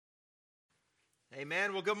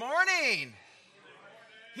Amen. Well, good morning.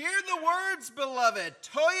 Hear the words, beloved.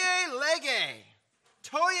 Toye lege.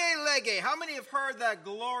 Toye lege. How many have heard that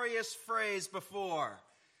glorious phrase before?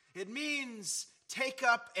 It means take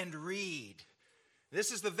up and read.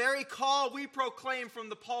 This is the very call we proclaim from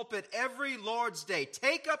the pulpit every Lord's Day.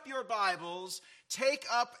 Take up your Bibles, take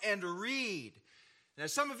up and read. Now,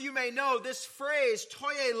 some of you may know this phrase,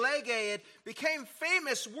 toye lege, it became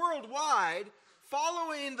famous worldwide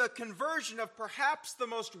following the conversion of perhaps the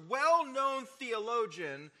most well-known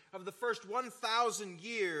theologian of the first 1,000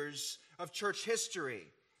 years of church history.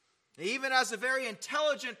 Even as a very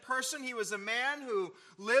intelligent person, he was a man who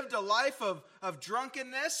lived a life of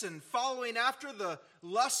drunkenness and following after the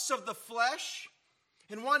lusts of the flesh.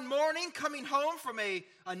 And one morning, coming home from a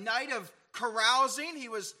night of carousing, he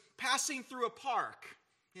was passing through a park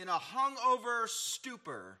in a hungover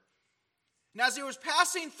stupor. And as he was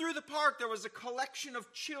passing through the park, there was a collection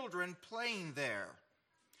of children playing there.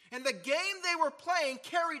 And the game they were playing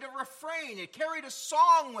carried a refrain. It carried a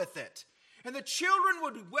song with it. And the children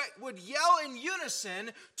would yell in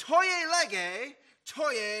unison, toye lege,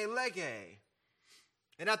 toye lege.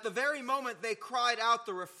 And at the very moment they cried out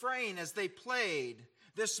the refrain as they played,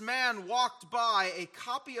 this man walked by a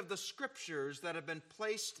copy of the scriptures that had been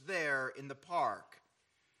placed there in the park.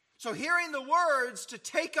 So hearing the words to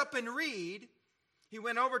take up and read, he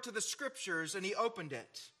went over to the scriptures and he opened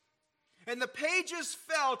it. And the pages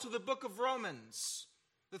fell to the book of Romans,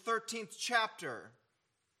 the 13th chapter.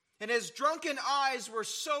 And his drunken eyes were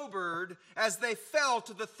sobered as they fell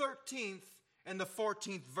to the 13th and the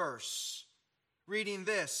 14th verse. Reading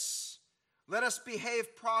this, "Let us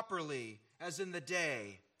behave properly as in the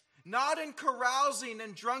day, not in carousing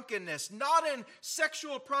and drunkenness, not in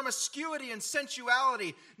sexual promiscuity and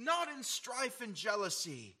sensuality, not in strife and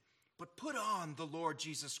jealousy, but put on the Lord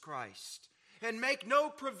Jesus Christ, and make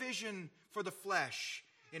no provision for the flesh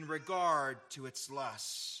in regard to its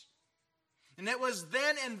lusts." And it was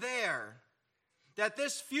then and there that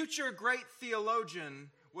this future great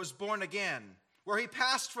theologian was born again, where he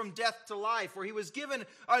passed from death to life, where he was given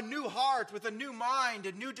a new heart with a new mind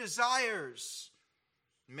and new desires.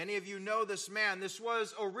 Many of you know this man. This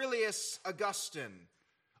was Aurelius Augustine,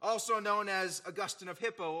 also known as Augustine of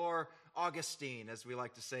Hippo, or Augustine, as we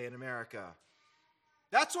like to say in America.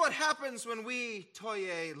 That's what happens when we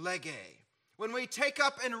toye lege, when we take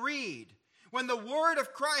up and read. When the word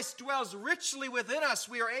of Christ dwells richly within us,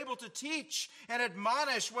 we are able to teach and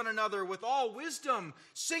admonish one another with all wisdom,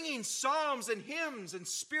 singing psalms and hymns and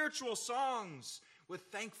spiritual songs with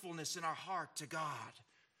thankfulness in our heart to God.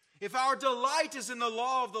 If our delight is in the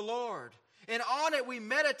law of the Lord, and on it we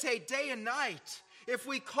meditate day and night, if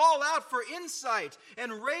we call out for insight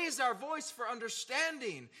and raise our voice for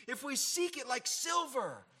understanding, if we seek it like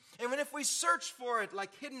silver, and if we search for it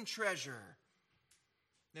like hidden treasure,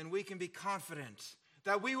 then we can be confident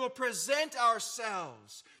that we will present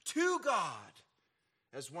ourselves to God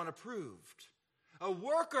as one approved, a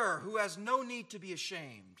worker who has no need to be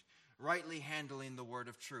ashamed, rightly handling the word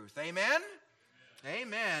of truth. Amen?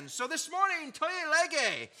 Amen. So this morning, toye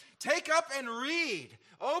lege, take up and read.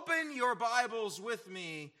 Open your Bibles with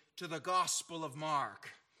me to the Gospel of Mark.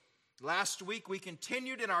 Last week we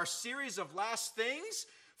continued in our series of last things,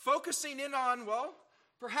 focusing in on, well,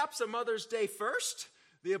 perhaps a Mother's Day first,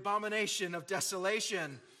 the abomination of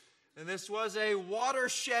desolation. And this was a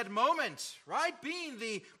watershed moment, right? Being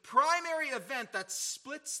the primary event that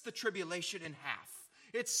splits the tribulation in half.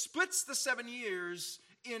 It splits the 7 years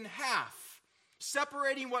in half,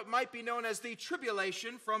 separating what might be known as the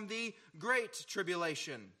tribulation from the great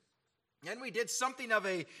tribulation. And we did something of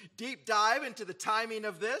a deep dive into the timing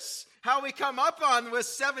of this, how we come up on with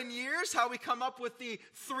 7 years, how we come up with the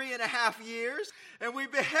 3.5 years. And we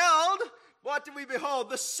beheld, what did we behold?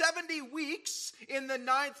 The 70 weeks in the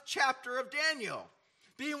 9th chapter of Daniel,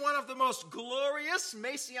 being one of the most glorious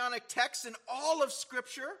messianic texts in all of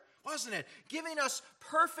Scripture, wasn't it? Giving us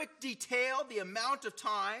perfect detail, the amount of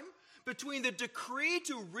time between the decree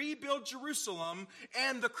to rebuild Jerusalem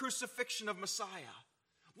and the crucifixion of Messiah.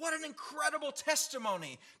 What an incredible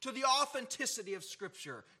testimony to the authenticity of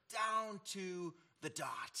Scripture, down to the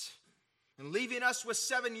dot. And leaving us with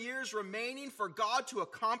 7 years remaining for God to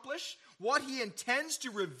accomplish what he intends to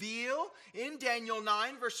reveal in Daniel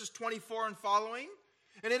 9, verses 24 and following.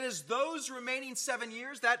 And it is those remaining 7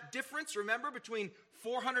 years, that difference, remember, between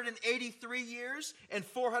 483 years and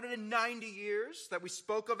 490 years that we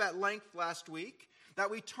spoke of at length last week, that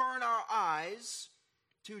we turn our eyes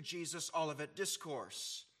to Jesus' Olivet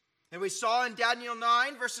Discourse. And we saw in Daniel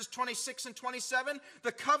 9, verses 26 and 27,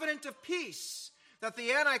 the covenant of peace that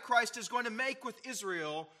the Antichrist is going to make with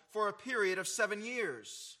Israel for a period of 7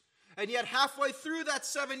 years. And yet halfway through that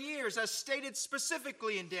 7 years, as stated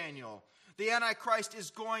specifically in Daniel, the Antichrist is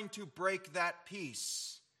going to break that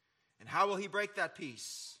peace. And how will he break that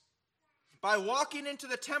peace? By walking into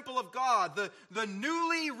the temple of God, the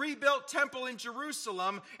newly rebuilt temple in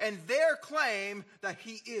Jerusalem, and there claim that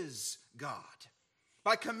he is God.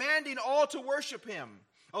 By commanding all to worship him,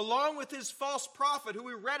 along with his false prophet, who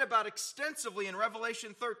we read about extensively in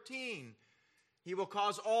Revelation 13. He will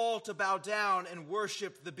cause all to bow down and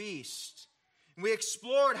worship the beast. And we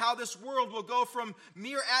explored how this world will go from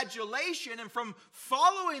mere adulation and from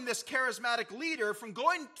following this charismatic leader, from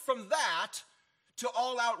going from that to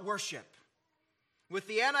all-out worship. With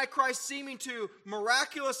the Antichrist seeming to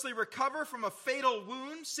miraculously recover from a fatal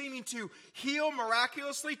wound, seeming to heal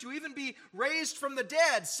miraculously, to even be raised from the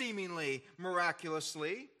dead seemingly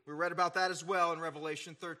miraculously. We read about that as well in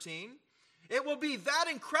Revelation 13. It will be that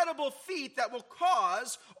incredible feat that will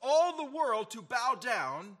cause all the world to bow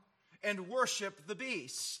down and worship the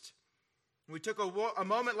beast. We took a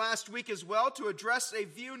moment last week as well to address a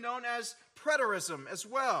view known as preterism as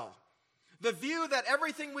well. The view that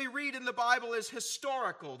everything we read in the Bible is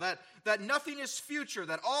historical, that nothing is future,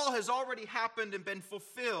 that all has already happened and been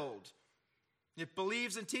fulfilled. It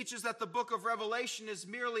believes and teaches that the book of Revelation is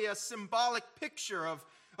merely a symbolic picture of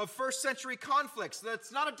first century conflicts, that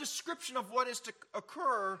it's not a description of what is to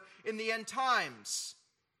occur in the end times.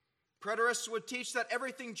 Preterists would teach that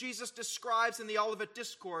everything Jesus describes in the Olivet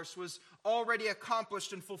Discourse was already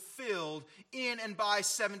accomplished and fulfilled in and by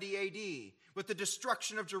 70 AD, with the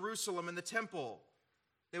destruction of Jerusalem and the temple.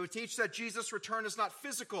 They would teach that Jesus' return is not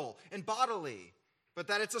physical and bodily, but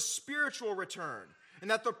that it's a spiritual return, and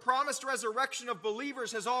that the promised resurrection of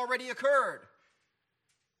believers has already occurred.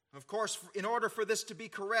 Of course, in order for this to be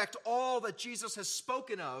correct, all that Jesus has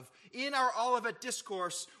spoken of in our Olivet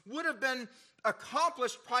Discourse would have been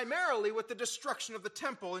accomplished primarily with the destruction of the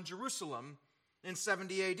temple in Jerusalem in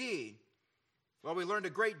 70 AD. Well, we learned a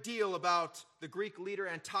great deal about the Greek leader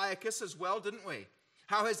Antiochus as well, didn't we?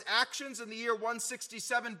 How his actions in the year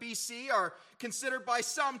 167 BC are considered by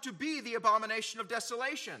some to be the abomination of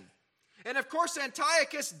desolation. And of course,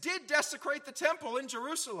 Antiochus did desecrate the temple in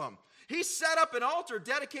Jerusalem. He set up an altar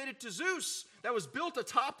dedicated to Zeus that was built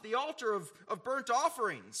atop the altar of burnt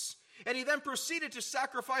offerings. And he then proceeded to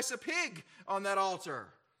sacrifice a pig on that altar.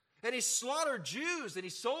 And he slaughtered Jews and he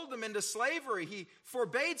sold them into slavery. He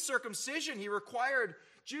forbade circumcision. He required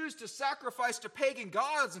Jews to sacrifice to pagan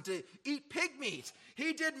gods and to eat pig meat.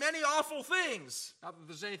 He did many awful things. Not that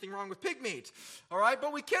there's anything wrong with pig meat, all right?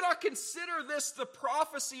 But we cannot consider this the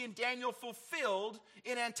prophecy in Daniel fulfilled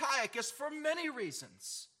in Antiochus for many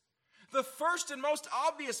reasons. The first and most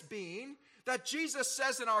obvious being that Jesus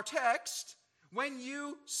says in our text, when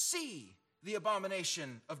you see the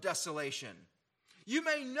abomination of desolation. You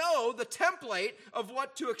may know the template of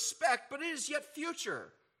what to expect, but it is yet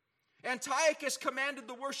future. Antiochus commanded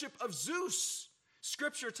the worship of Zeus.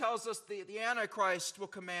 Scripture tells us the Antichrist will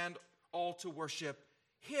command all to worship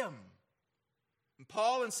him. And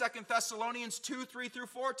Paul in 2 Thessalonians 2, 3 through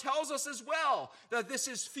 4 tells us as well that this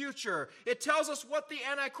is future. It tells us what the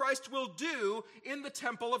Antichrist will do in the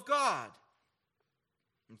temple of God.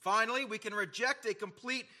 And finally, we can reject a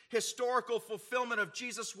complete historical fulfillment of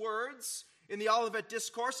Jesus' words in the Olivet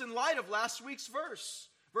Discourse in light of last week's verse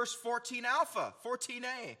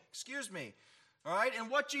 14a. All right, and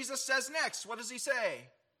what Jesus says next, what does he say?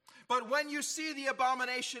 But when you see the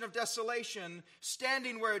abomination of desolation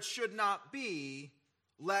standing where it should not be,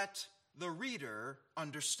 let the reader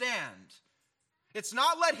understand. It's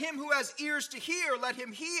not let him who has ears to hear, let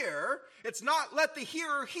him hear. It's not let the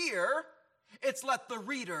hearer hear. It's let the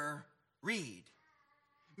reader read.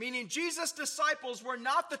 Meaning Jesus' disciples were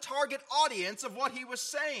not the target audience of what he was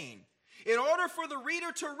saying. In order for the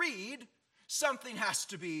reader to read, something has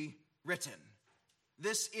to be written.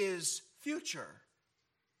 This is future.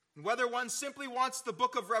 Whether one simply wants the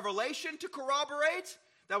book of Revelation to corroborate,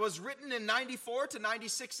 that was written in 94 to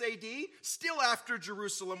 96 AD, still after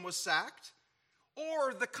Jerusalem was sacked,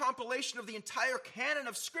 or the compilation of the entire canon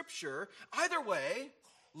of Scripture, either way,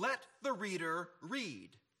 let the reader read.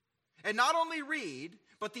 And not only read,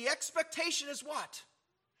 but the expectation is what?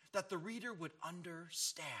 That the reader would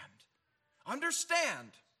understand. Understand.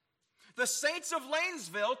 The saints of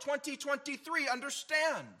Lanesville 2023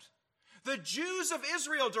 understand. The Jews of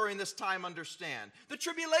Israel during this time understand. The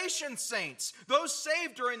tribulation saints, those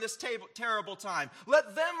saved during this terrible time,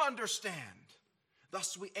 let them understand.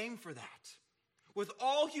 Thus we aim for that. With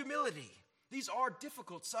all humility, these are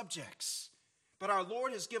difficult subjects, but our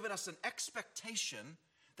Lord has given us an expectation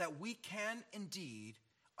that we can indeed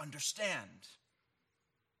understand.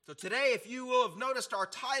 So today, if you will have noticed our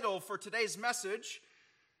title for today's message,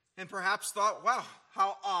 and perhaps thought, wow,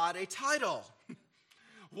 how odd a title.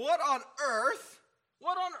 What on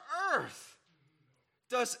earth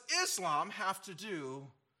does Islam have to do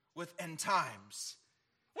with end times?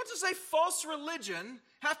 What does a false religion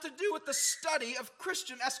have to do with the study of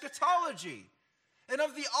Christian eschatology and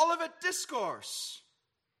of the Olivet Discourse?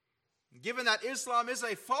 Given that Islam is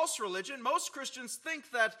a false religion, most Christians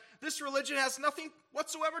think that this religion has nothing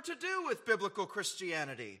whatsoever to do with biblical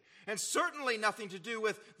Christianity, and certainly nothing to do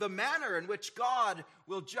with the manner in which God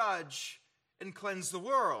will judge and cleanse the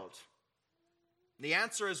world. The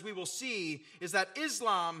answer, as we will see, is that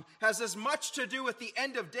Islam has much to do with the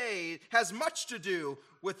end of days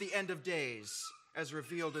as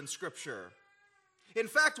revealed in Scripture. In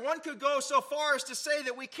fact, one could go so far as to say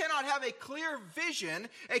that we cannot have a clear vision,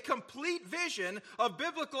 a complete vision of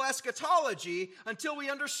biblical eschatology until we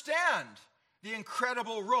understand the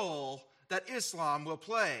incredible role that Islam will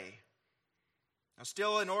play. Now,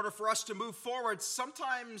 still, in order for us to move forward,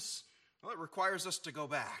 sometimes it requires us to go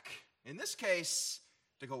back. In this case,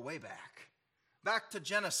 to go way back to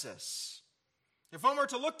Genesis. If one were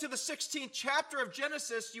to look to the 16th chapter of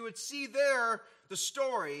Genesis, you would see there the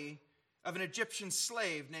story of an Egyptian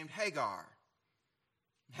slave named Hagar.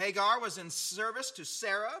 Hagar was in service to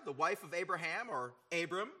Sarah, the wife of Abraham, or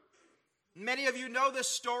Abram. Many of you know this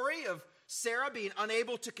story of Sarah being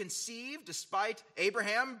unable to conceive despite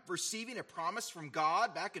Abraham receiving a promise from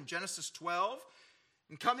God back in Genesis 12.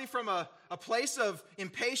 And coming from a place of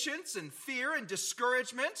impatience and fear and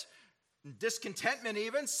discouragement, and discontentment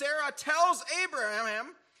even, Sarah tells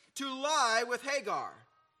Abraham to lie with Hagar.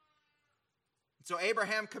 So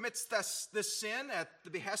Abraham commits this sin at the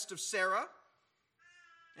behest of Sarah,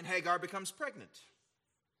 and Hagar becomes pregnant.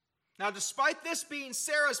 Now, despite this being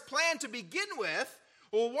Sarah's plan to begin with,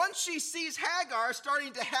 once she sees Hagar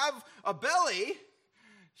starting to have a belly,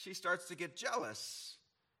 she starts to get jealous.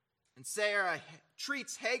 And Sarah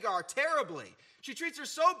treats Hagar terribly. She treats her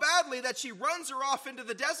so badly that she runs her off into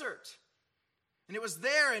the desert. And it was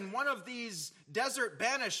there in one of these desert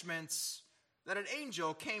banishments that an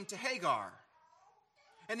angel came to Hagar.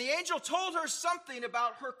 And the angel told her something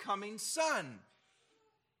about her coming son.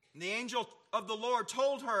 And the angel of the Lord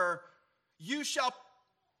told her, "You shall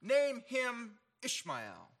name him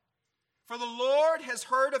Ishmael. For the Lord has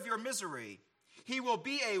heard of your misery. He will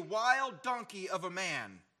be a wild donkey of a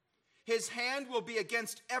man. His hand will be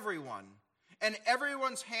against everyone, and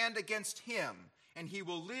everyone's hand against him, and he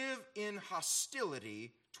will live in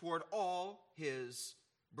hostility toward all his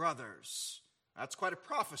brothers." That's quite a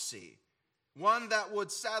prophecy, one that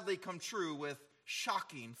would sadly come true with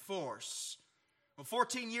shocking force. Well,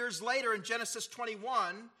 14 years later in Genesis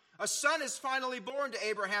 21, a son is finally born to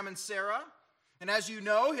Abraham and Sarah, and as you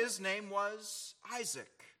know, his name was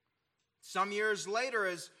Isaac. Some years later,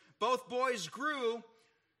 as both boys grew,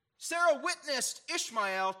 Sarah witnessed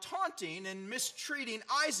Ishmael taunting and mistreating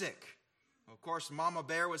Isaac. Of course, Mama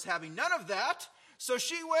Bear was having none of that, so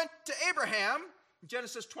she went to Abraham,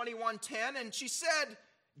 Genesis 21:10, and she said,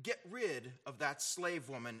 "Get rid of that slave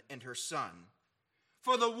woman and her son,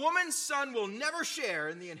 for the woman's son will never share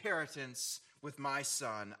in the inheritance with my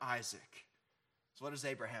son Isaac." So what does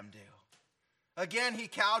Abraham do? Again, he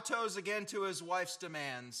kowtows again to his wife's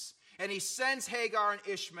demands, and he sends Hagar and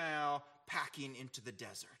Ishmael packing into the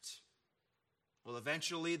desert. Well,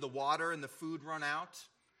 eventually the water and the food run out,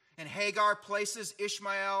 and Hagar places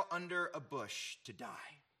Ishmael under a bush to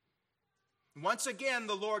die. Once again,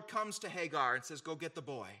 the Lord comes to Hagar and says, "Go get the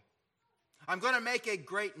boy. I'm going to make a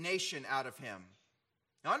great nation out of him."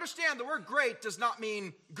 Now understand, the word great does not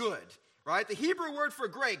mean good, right? The Hebrew word for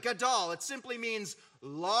great, gadol, it simply means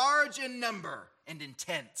large in number and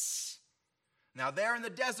intense. Now there in the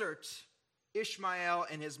desert, Ishmael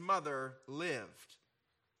and his mother lived.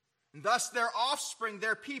 And thus their offspring,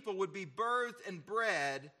 their people, would be birthed and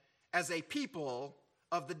bred as a people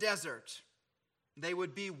of the desert. They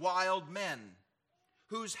would be wild men,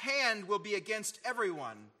 whose hand will be against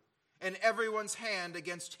everyone, and everyone's hand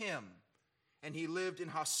against him. And he lived in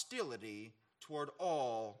hostility toward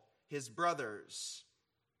all his brothers.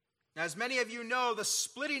 Now, as many of you know, the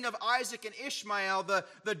splitting of Isaac and Ishmael,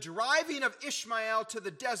 the driving of Ishmael to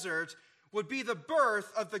the desert, would be the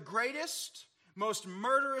birth of the greatest, most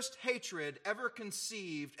murderous hatred ever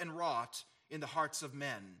conceived and wrought in the hearts of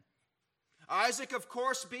men. Isaac, of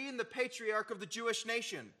course, being the patriarch of the Jewish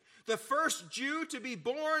nation, the first Jew to be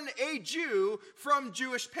born a Jew from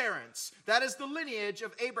Jewish parents. That is the lineage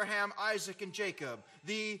of Abraham, Isaac, and Jacob,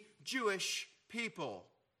 the Jewish people.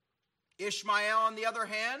 Ishmael, on the other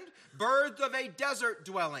hand, birthed of a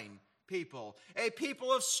desert-dwelling people, a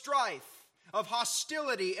people of strife, of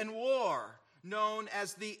hostility and war, known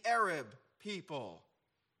as the Arab people.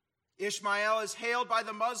 Ishmael is hailed by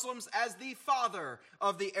the Muslims as the father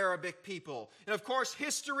of the Arabic people. And of course,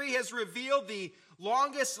 history has revealed the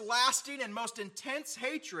longest lasting and most intense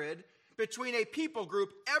hatred between a people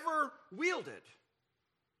group ever wielded.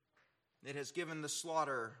 It has given the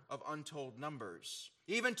slaughter of untold numbers.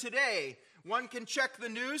 Even today, one can check the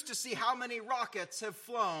news to see how many rockets have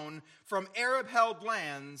flown from Arab-held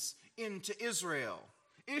lands into Israel.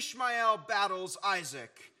 Ishmael battles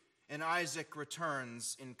Isaac, and Isaac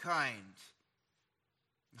returns in kind.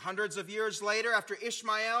 Hundreds of years later, after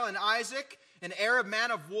Ishmael and Isaac, an Arab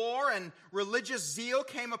man of war and religious zeal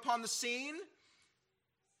came upon the scene,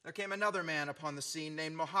 there came another man upon the scene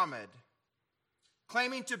named Muhammad,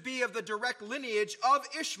 claiming to be of the direct lineage of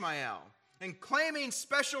Ishmael and claiming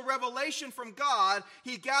special revelation from God.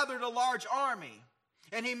 He gathered a large army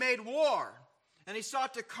and he made war and he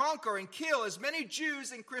sought to conquer and kill as many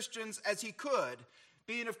Jews and Christians as he could,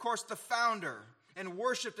 being, of course, the founder and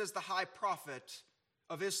worshipped as the high prophet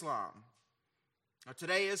of Islam. Now,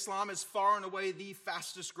 today, Islam is far and away the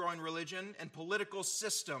fastest growing religion and political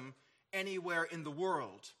system anywhere in the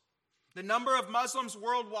world. The number of Muslims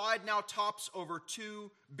worldwide now tops over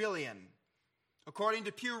 2 billion. According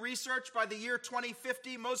to Pew Research, by the year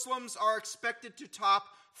 2050, Muslims are expected to top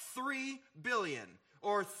 3 billion,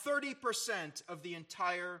 or 30% of the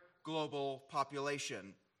entire global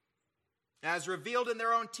population. As revealed in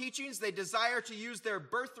their own teachings, they desire to use their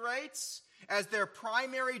birth rates as their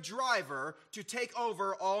primary driver to take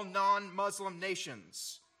over all non-Muslim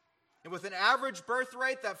nations. And with an average birth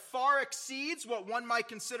rate that far exceeds what one might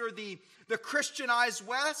consider the Christianized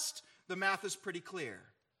West, the math is pretty clear.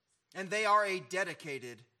 And they are a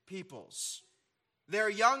dedicated peoples. Their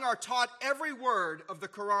young are taught every word of the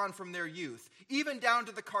Quran from their youth, even down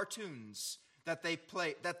to the cartoons that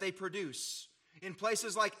they produce. In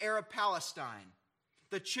places like Arab Palestine,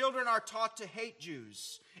 the children are taught to hate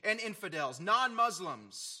Jews and infidels,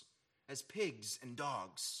 non-Muslims, as pigs and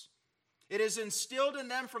dogs. It is instilled in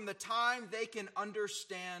them from the time they can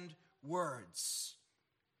understand words.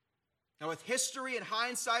 Now, with history and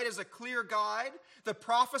hindsight as a clear guide, the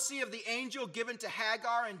prophecy of the angel given to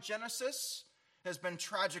Hagar in Genesis has been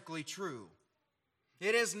tragically true.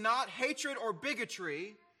 It is not hatred or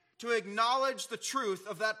bigotry to acknowledge the truth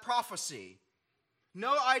of that prophecy.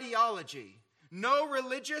 No ideology, no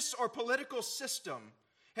religious or political system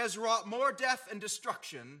has wrought more death and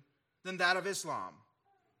destruction than that of Islam,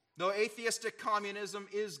 though atheistic communism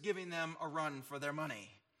is giving them a run for their money.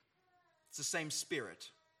 It's the same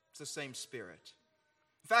spirit. It's the same spirit.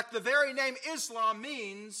 In fact, the very name Islam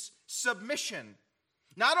means submission.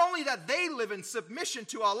 Not only that they live in submission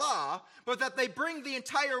to Allah, but that they bring the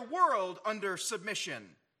entire world under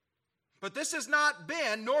submission. But this has not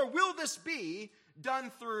been, nor will this be,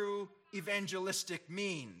 done through evangelistic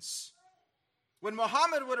means. When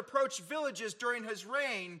Muhammad would approach villages during his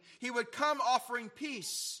reign, he would come offering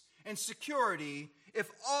peace and security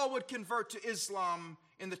if all would convert to Islam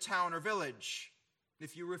in the town or village.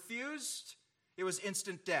 If you refused, it was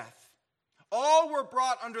instant death. All were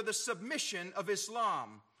brought under the submission of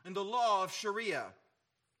Islam and the law of Sharia.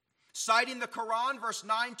 Citing the Quran, verse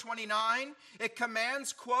 929, it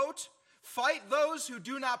commands, quote, "Fight those who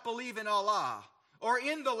do not believe in Allah or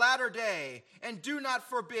in the latter day, and do not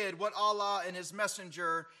forbid what Allah and His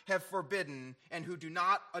Messenger have forbidden, and who do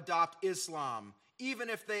not adopt Islam, even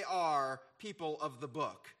if they are people of the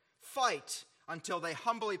book. Fight until they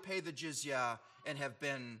humbly pay the jizya and have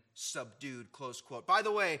been subdued," close quote. By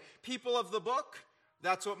the way, people of the book,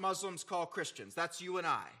 that's what Muslims call Christians. That's you and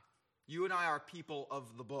I. You and I are people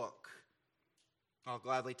of the book. I'll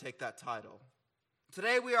gladly take that title.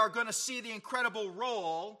 Today we are going to see the incredible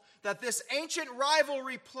role that this ancient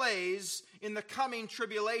rivalry plays in the coming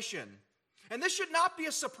tribulation. And this should not be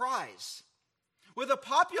a surprise. With a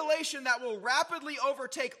population that will rapidly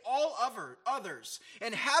overtake all others,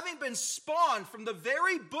 and having been spawned from the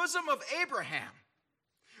very bosom of Abraham,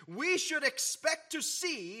 we should expect to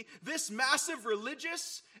see this massive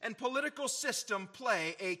religious and political system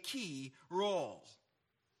play a key role.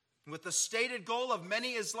 With the stated goal of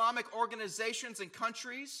many Islamic organizations and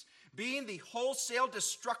countries being the wholesale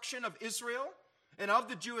destruction of Israel and of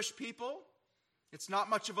the Jewish people, it's not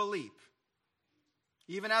much of a leap.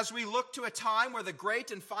 Even as we look to a time where the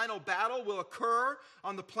great and final battle will occur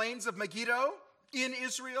on the plains of Megiddo in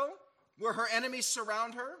Israel, where her enemies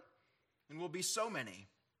surround her, and will be so many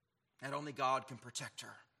that only God can protect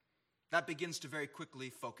her. That begins to very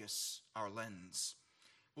quickly focus our lens.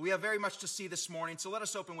 We have very much to see this morning, so let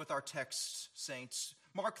us open with our text, saints.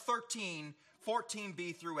 Mark 13,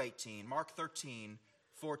 14b through 18. Mark 13,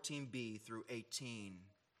 14b through 18.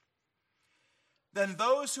 Then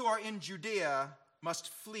those who are in Judea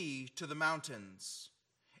must flee to the mountains,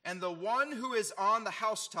 and the one who is on the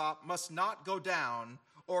housetop must not go down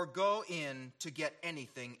or go in to get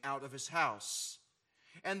anything out of his house.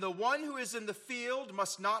 And the one who is in the field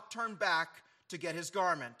must not turn back to get his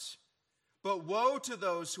garment. But woe to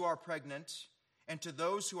those who are pregnant and to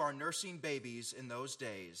those who are nursing babies in those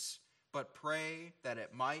days. But pray that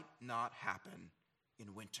it might not happen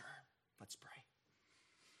in winter. Let's pray.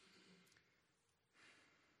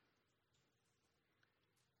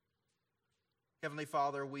 Heavenly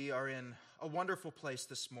Father, we are in a wonderful place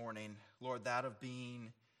this morning, Lord, that of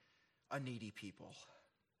being a needy people.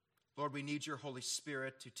 Lord, we need your Holy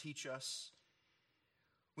Spirit to teach us.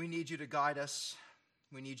 We need you to guide us.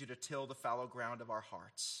 We need you to till the fallow ground of our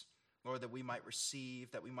hearts. Lord, that we might receive,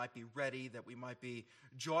 that we might be ready, that we might be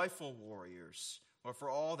joyful warriors, Lord, for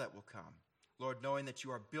all that will come. Lord, knowing that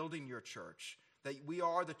you are building your church, that we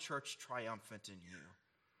are the church triumphant in you.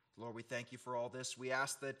 Lord, we thank you for all this. We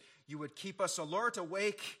ask that you would keep us alert,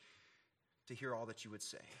 awake, to hear all that you would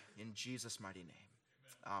say. In Jesus' mighty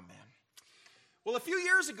name, amen. Well, a few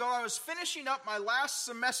years ago, I was finishing up my last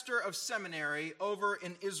semester of seminary over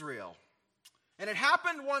in Israel. And it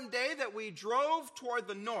happened one day that we drove toward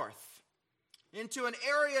the north into an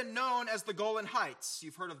area known as the Golan Heights.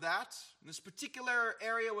 You've heard of that? This particular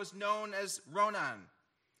area was known as Ronan.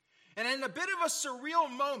 And in a bit of a surreal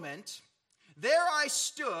moment, there I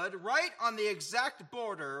stood right on the exact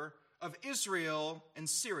border of Israel and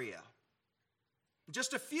Syria.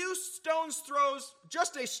 Just a stone's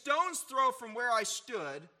throw from where I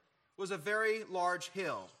stood was a very large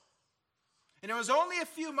hill. And it was only a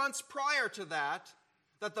few months prior to that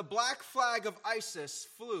the black flag of ISIS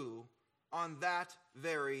flew on that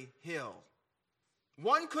very hill.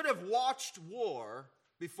 One could have watched war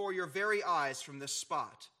before your very eyes from this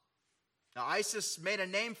spot. Now, ISIS made a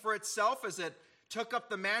name for itself as it took up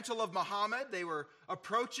the mantle of Muhammad. They were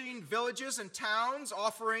approaching villages and towns,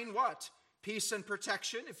 offering what? Peace and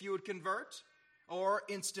protection if you would convert, or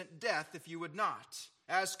instant death if you would not,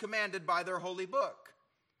 as commanded by their holy book.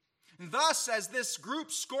 And thus, as this group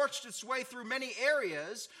scorched its way through many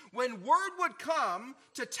areas, when word would come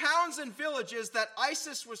to towns and villages that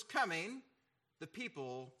ISIS was coming, the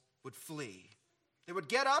people would flee. They would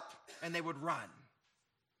get up and they would run.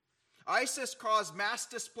 ISIS caused mass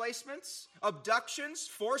displacements, abductions,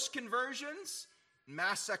 forced conversions,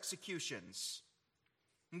 mass executions.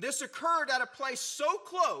 And this occurred at a place so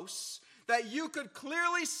close that you could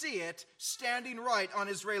clearly see it standing right on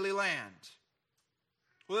Israeli land.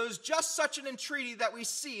 Well, it was just such an entreaty that we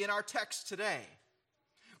see in our text today.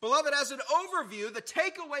 Beloved, as an overview, the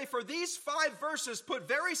takeaway for these 5 verses, put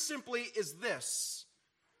very simply, is this.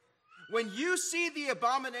 When you see the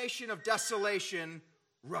abomination of desolation,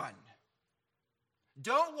 run.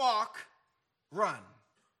 Don't walk, run.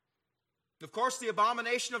 Of course, the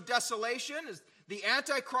abomination of desolation is the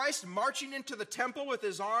Antichrist marching into the temple with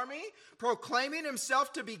his army, proclaiming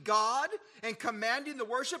himself to be God and commanding the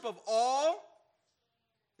worship of all,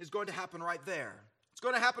 is going to happen right there. It's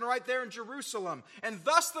going to happen right there in Jerusalem. And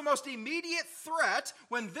thus the most immediate threat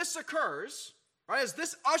when this occurs, right, as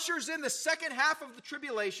this ushers in the second half of the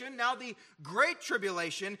tribulation, now the great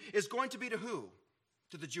tribulation, is going to be to who?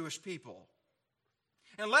 To the Jewish people.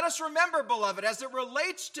 And let us remember, beloved, as it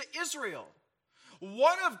relates to Israel,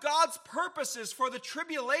 one of God's purposes for the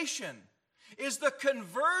tribulation is the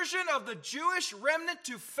conversion of the Jewish remnant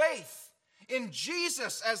to faith in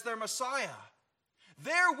Jesus as their Messiah.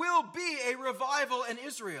 There will be a revival in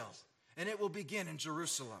Israel, and it will begin in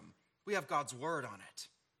Jerusalem. We have God's word on it.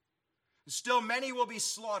 Still, many will be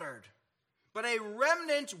slaughtered, but a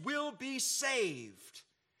remnant will be saved.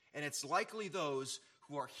 And it's likely those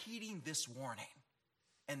who are heeding this warning,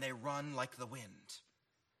 and they run like the wind.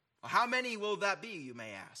 Well, how many will that be, you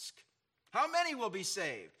may ask? How many will be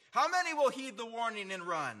saved? How many will heed the warning and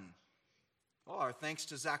run? Well, our thanks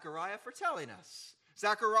to Zechariah for telling us.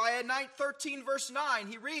 Zechariah 13 verse 9,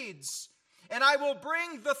 he reads, "And I will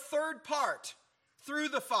bring the third part through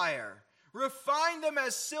the fire, refine them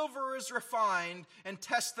as silver is refined, and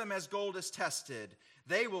test them as gold is tested.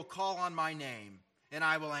 They will call on my name, and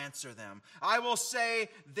I will answer them. I will say,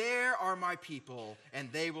 there are my people,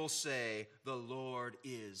 and they will say, the Lord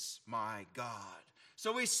is my God."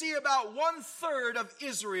 So we see about 1/3 of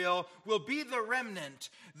Israel will be the remnant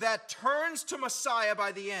that turns to Messiah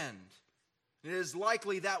by the end. It is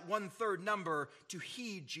likely that 1/3 number to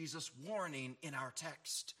heed Jesus' warning in our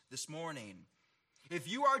text this morning. If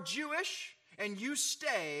you are Jewish and you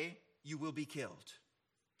stay, you will be killed.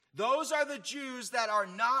 Those are the Jews that are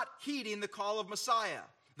not heeding the call of Messiah.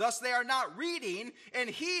 Thus, they are not reading and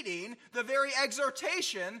heeding the very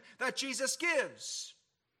exhortation that Jesus gives.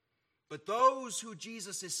 But those who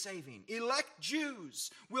Jesus is saving, elect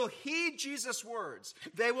Jews, will heed Jesus' words.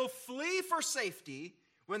 They will flee for safety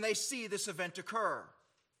when they see this event occur.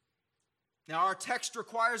 Now, our text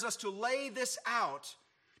requires us to lay this out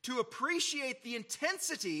to appreciate the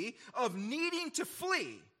intensity of needing to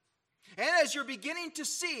flee. And as you're beginning to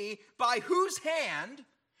see by whose hand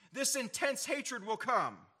this intense hatred will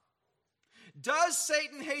come. Does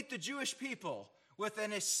Satan hate the Jewish people with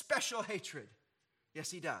an especial hatred? Yes,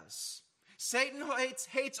 he does. Satan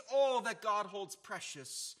hates all that God holds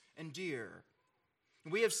precious and dear.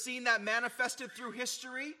 We have seen that manifested through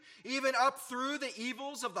history, even up through the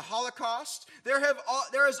evils of the Holocaust. There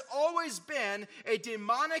has always been a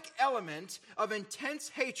demonic element of intense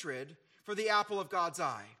hatred for the apple of God's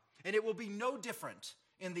eye, and it will be no different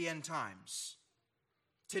in the end times.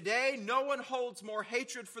 Today, no one holds more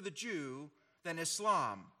hatred for the Jew than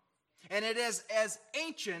Islam, and it is as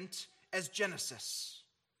ancient as Genesis.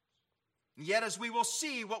 Yet, as we will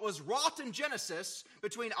see, what was wrought in Genesis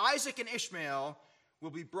between Isaac and Ishmael will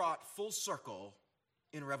be brought full circle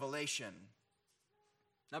in Revelation.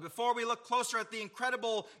 Now, before we look closer at the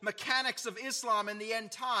incredible mechanics of Islam in the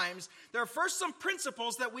end times, there are first some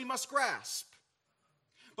principles that we must grasp.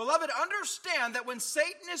 Beloved, understand that when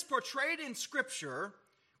Satan is portrayed in Scripture,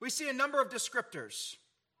 we see a number of descriptors.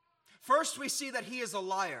 First, we see that he is a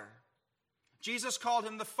liar. Jesus called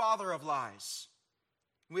him the father of lies.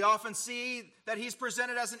 We often see that he's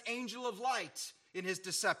presented as an angel of light in his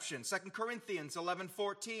deception, 2 Corinthians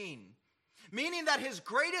 11:14, meaning that his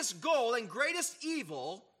greatest goal and greatest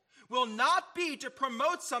evil will not be to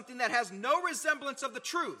promote something that has no resemblance of the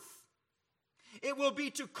truth. It will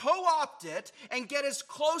be to co-opt it and get as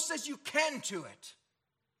close as you can to it.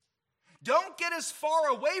 Don't get as far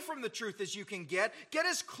away from the truth as you can get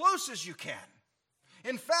as close as you can.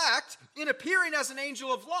 In fact, in appearing as an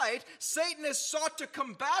angel of light, Satan has sought to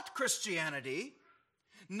combat Christianity,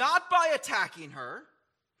 not by attacking her,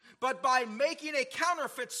 but by making a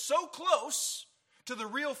counterfeit so close to the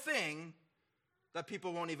real thing that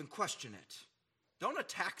people won't even question it. Don't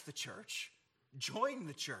attack the church. Join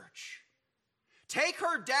the church. Take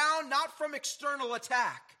her down not from external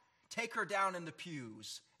attack. Take her down in the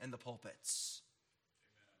pews and the pulpits.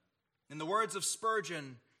 Amen. In the words of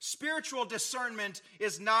Spurgeon, spiritual discernment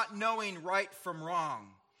is not knowing right from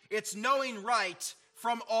wrong. It's knowing right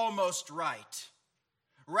from almost right.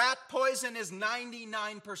 Rat poison is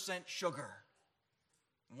 99% sugar,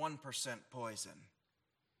 1% poison.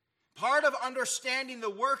 Part of understanding the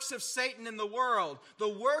works of Satan in the world, the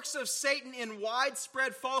works of Satan in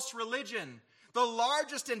widespread false religion, the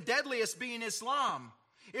largest and deadliest being Islam,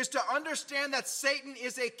 is to understand that Satan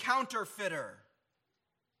is a counterfeiter.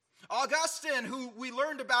 Augustine, who we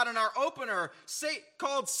learned about in our opener,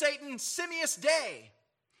 called Satan Simius Dei.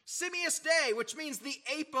 Simius Dei, which means the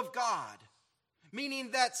ape of God,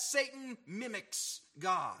 meaning that Satan mimics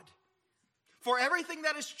God. For everything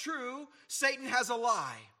that is true, Satan has a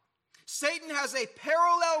lie. Satan has a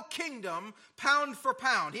parallel kingdom, pound for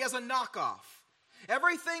pound. He has a knockoff.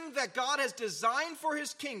 Everything that God has designed for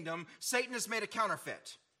his kingdom, Satan has made a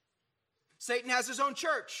counterfeit. Satan has his own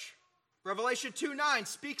church. Revelation 2:9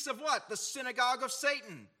 speaks of what? The synagogue of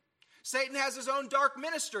Satan. Satan has his own dark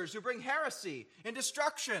ministers who bring heresy and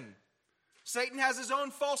destruction. Satan has his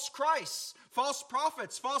own false Christs, false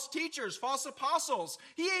prophets, false teachers, false apostles.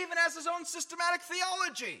 He even has his own systematic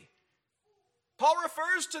theology. Paul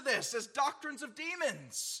refers to this as doctrines of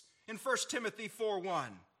demons in 1 Timothy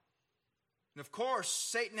 4:1. And of course,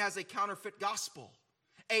 Satan has a counterfeit gospel.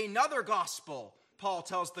 Another gospel, Paul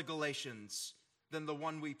tells the Galatians, than the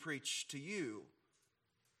one we preach to you.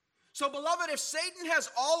 So, beloved, if Satan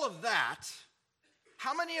has all of that,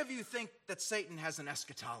 how many of you think that Satan has an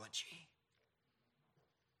eschatology?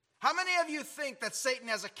 How many of you think that Satan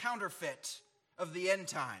has a counterfeit of the end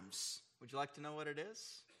times? Would you like to know what it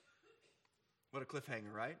is? What a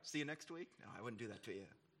cliffhanger, right? See you next week? No, I wouldn't do that to you.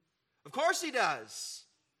 Of course he does.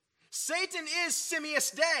 Satan is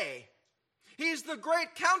Simius Dei. He's the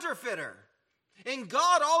great counterfeiter. In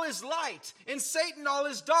God, all is light. In Satan, all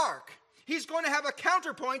is dark. He's going to have a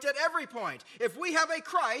counterpoint at every point. If we have a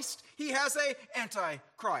Christ, he has an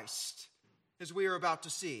antichrist, as we are about to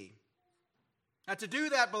see. Now, to do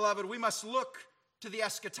that, beloved, we must look to the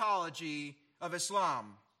eschatology of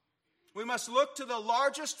Islam. We must look to the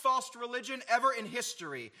largest false religion ever in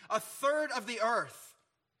history, a third of the earth.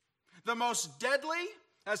 The most deadly,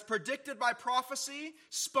 as predicted by prophecy,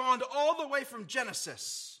 spawned all the way from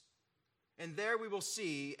Genesis. And there we will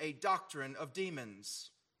see a doctrine of demons.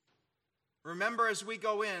 Remember, as we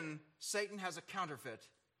go in, Satan has a counterfeit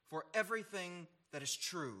for everything that is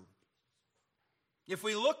true. If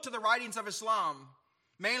we look to the writings of Islam,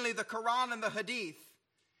 mainly the Quran and the Hadith,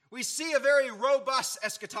 we see a very robust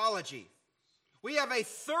eschatology. We have a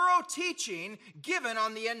thorough teaching given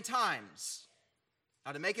on the end times.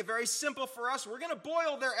 Now, to make it very simple for us, we're going to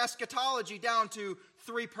boil their eschatology down to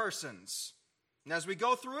 3 persons. And as we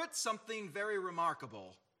go through it, something very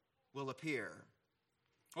remarkable will appear.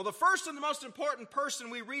 Well, the first and the most important person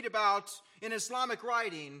we read about in Islamic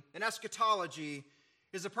writing, in eschatology,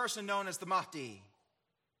 is a person known as the Mahdi.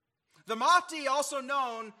 The Mahdi, also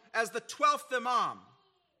known as the 12th Imam.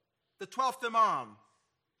 The 12th Imam.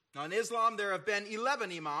 Now, in Islam, there have been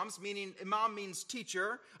 11 imams, meaning imam means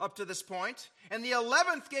teacher, up to this point. And the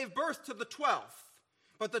 11th gave birth to the 12th.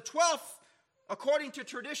 But the 12th, according to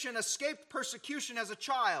tradition, escaped persecution as a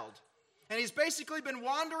child. And he's basically been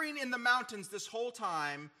wandering in the mountains this whole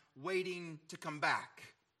time, waiting to come back.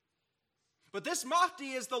 But this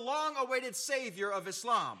Mahdi is the long-awaited savior of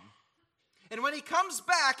Islam. And when he comes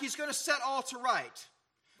back, he's going to set all to right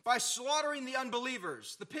by slaughtering the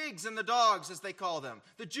unbelievers, the pigs and the dogs, as they call them,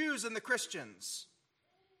 the Jews and the Christians.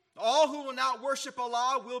 All who will not worship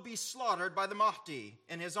Allah will be slaughtered by the Mahdi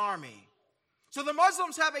and his army. So the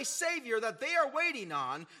Muslims have a savior that they are waiting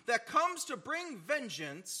on that comes to bring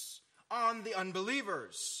vengeance on the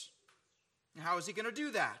unbelievers. And how is he going to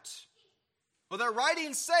do that? Well, their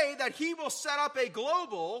writings say that he will set up a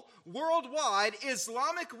global, worldwide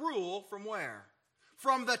Islamic rule from where?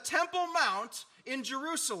 From the Temple Mount in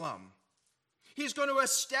Jerusalem. He's going to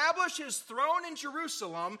establish his throne in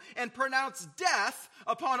Jerusalem and pronounce death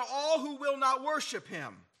upon all who will not worship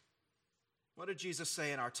him. What did Jesus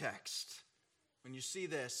say in our text? When you see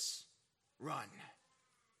this, run.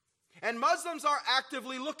 And Muslims are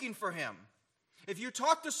actively looking for him. If you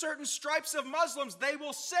talk to certain stripes of Muslims, they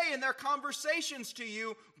will say in their conversations to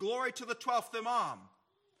you, glory to the 12th Imam,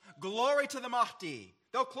 glory to the Mahdi.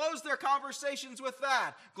 They'll close their conversations with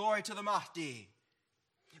that, glory to the Mahdi.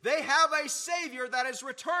 They have a savior that is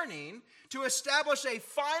returning to establish a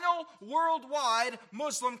final worldwide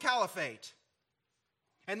Muslim caliphate.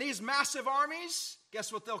 And these massive armies,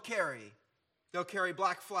 guess what they'll carry? They'll carry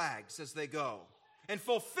black flags as they go and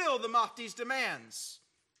fulfill the Mahdi's demands.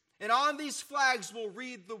 And on these flags will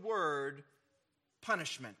read the word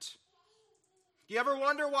punishment. Do you ever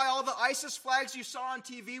wonder why all the ISIS flags you saw on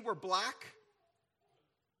TV were black?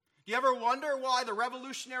 Do you ever wonder why the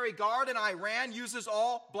Revolutionary Guard in Iran uses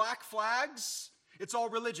all black flags? It's all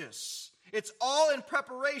religious. It's all in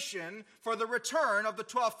preparation for the return of the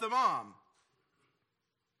 12th Imam.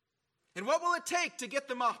 And what will it take to get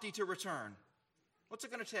the Mahdi to return? What's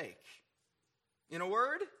it going to take? In a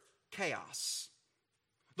word, chaos.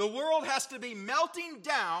 The world has to be melting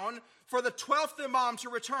down for the 12th Imam to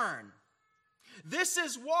return. This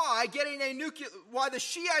is why why the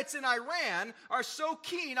Shiites in Iran are so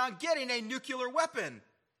keen on getting a nuclear weapon.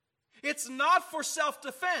 It's not for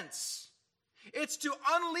self-defense. It's to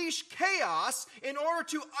unleash chaos in order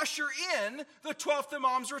to usher in the 12th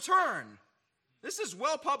Imam's return. This is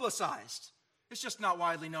well publicized. It's just not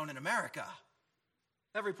widely known in America.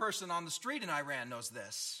 Every person on the street in Iran knows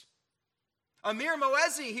this. Amir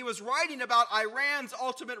Moezi, he was writing about Iran's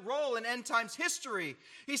ultimate role in end times history.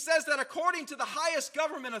 He says that according to the highest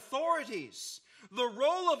government authorities, the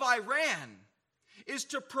role of Iran is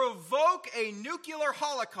to provoke a nuclear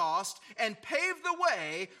holocaust and pave the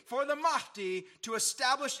way for the Mahdi to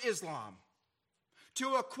establish Islam.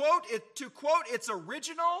 To quote its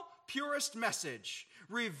original purest message,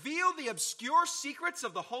 reveal the obscure secrets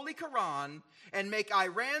of the Holy Quran, and make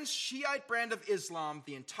Iran's Shiite brand of Islam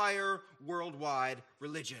the entire worldwide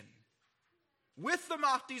religion. With the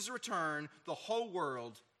Mahdi's return, the whole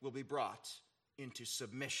world will be brought into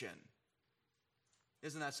submission.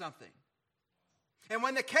 Isn't that something? And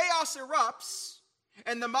when the chaos erupts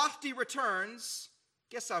and the Mahdi returns,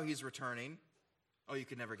 guess how he's returning? Oh, you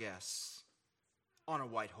can never guess. On a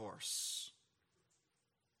white horse.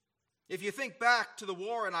 If you think back to the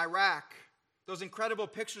war in Iraq, those incredible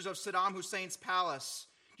pictures of Saddam Hussein's palace,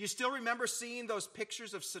 do you still remember seeing those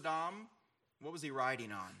pictures of Saddam? What was he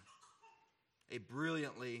riding on? A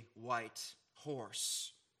brilliantly white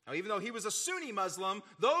horse. Now, even though he was a Sunni Muslim,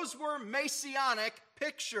 those were Messianic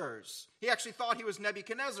pictures. He actually thought he was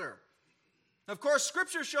Nebuchadnezzar. Of course,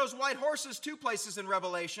 Scripture shows white horses 2 places in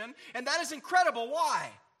Revelation, and that is incredible. Why?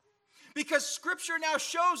 Because Scripture now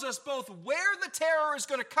shows us both where the terror is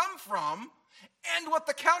going to come from and what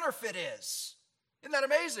the counterfeit is. Isn't that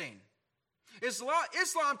amazing?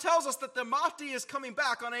 Islam tells us that the Mahdi is coming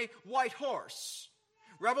back on a white horse.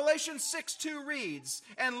 Revelation 6:2 reads,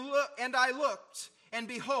 And I looked, and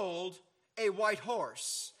behold, a white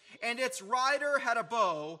horse, and its rider had a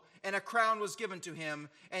bow, and a crown was given to him,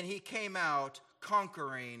 and he came out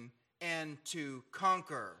conquering and to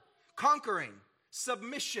conquer. Conquering,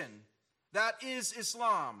 submission, that is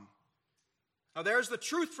Islam. Now there's the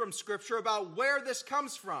truth from Scripture about where this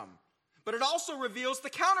comes from, but it also reveals the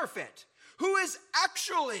counterfeit. Who is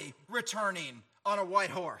actually returning on a white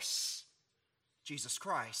horse? Jesus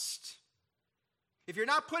Christ. If you're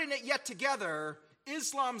not putting it yet together,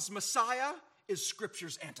 Islam's Messiah is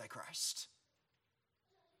Scripture's Antichrist.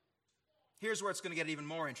 Here's where it's going to get even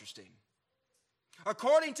more interesting.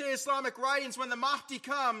 According to Islamic writings, when the Mahdi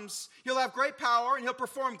comes, he'll have great power and he'll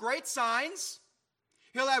perform great signs.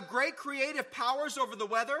 He'll have great creative powers over the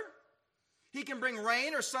weather. He can bring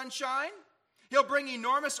rain or sunshine. He'll bring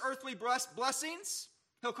enormous earthly blessings.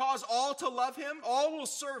 He'll cause all to love him. All will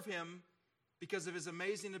serve him because of his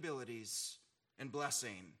amazing abilities and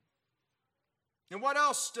blessing. And what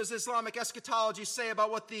else does Islamic eschatology say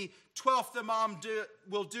about what the 12th Imam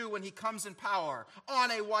will do when he comes in power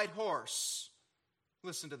on a white horse?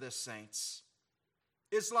 Listen to this, saints.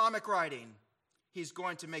 Islamic writing, he's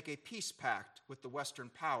going to make a peace pact with the Western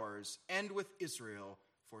powers and with Israel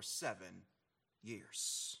for 7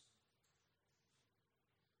 years.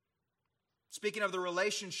 Speaking of the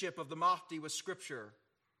relationship of the Mahdi with Scripture,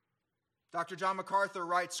 Dr. John MacArthur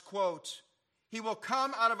writes, quote, "He will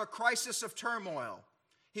come out of a crisis of turmoil.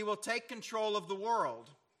 He will take control of the world.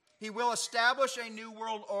 He will establish a new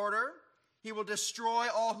world order. He will destroy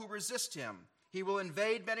all who resist him. He will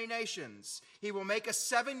invade many nations. He will make a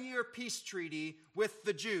 7-year peace treaty with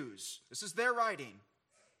the Jews." This is their writing.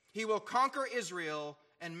 "He will conquer Israel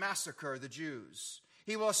and massacre the Jews.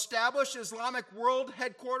 He will establish Islamic world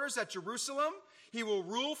headquarters at Jerusalem. He will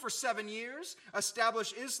rule for 7 years,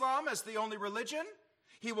 establish Islam as the only religion.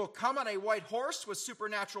 He will come on a white horse with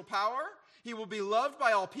supernatural power. He will be loved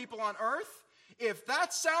by all people on earth." If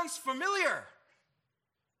that sounds familiar,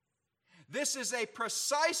 this is a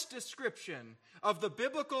precise description of the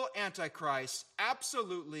biblical Antichrist.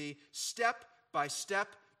 Absolutely, step by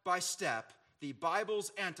step by step, the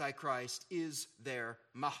Bible's Antichrist is their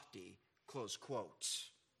Mahdi. Close quote.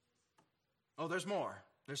 Oh, there's more.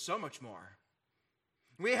 There's so much more.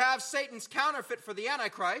 We have Satan's counterfeit for the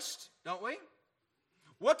Antichrist, don't we?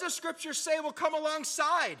 What does Scripture say will come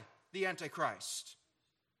alongside the Antichrist?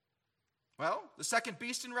 Well, the second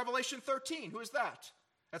beast in Revelation 13. Who is that?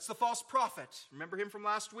 That's the false prophet. Remember him from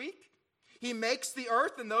last week? He makes the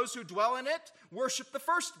earth and those who dwell in it worship the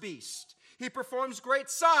first beast. He performs great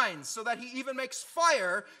signs so that he even makes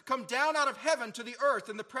fire come down out of heaven to the earth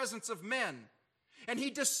in the presence of men. And he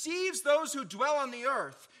deceives those who dwell on the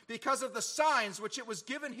earth because of the signs which it was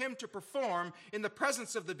given him to perform in the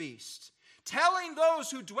presence of the beast, telling those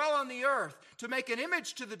who dwell on the earth to make an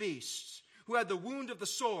image to the beast who had the wound of the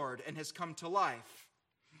sword and has come to life.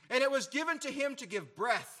 And it was given to him to give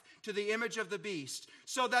breath to the image of the beast,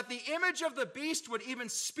 so that the image of the beast would even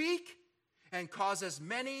speak and cause as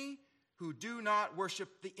many who do not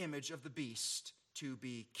worship the image of the beast to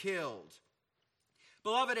be killed.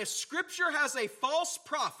 Beloved, if Scripture has a false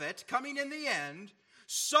prophet coming in the end,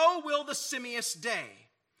 so will the simious day,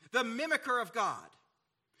 the mimicker of God.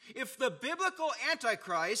 If the biblical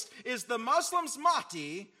Antichrist is the Muslims'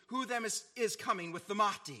 Mahdi, who then is coming with the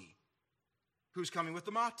Mahdi? Who's coming with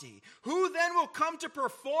the Mahdi? Who then will come to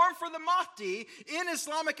perform for the Mahdi in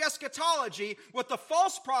Islamic eschatology what the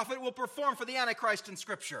false prophet will perform for the Antichrist in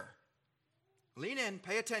Scripture? Lean in,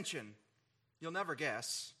 pay attention. You'll never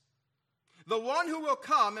guess. The one who will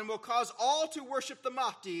come and will cause all to worship the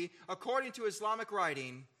Mahdi, according to Islamic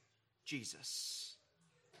writing, Jesus.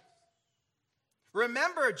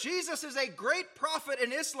 Remember, Jesus is a great prophet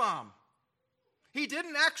in Islam. He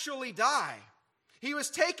didn't actually die. He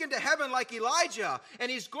was taken to heaven like Elijah,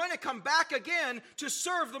 and he's going to come back again to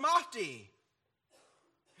serve the Mahdi.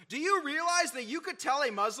 Do you realize that you could tell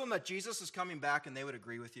a Muslim that Jesus is coming back and they would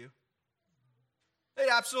agree with you? They'd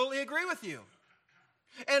absolutely agree with you.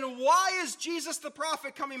 And why is Jesus the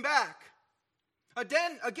prophet coming back?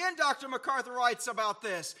 Again, Dr. MacArthur writes about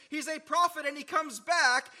this. He's a prophet and he comes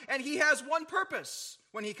back, and he has one purpose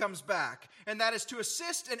when he comes back, and that is to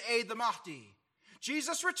assist and aid the Mahdi.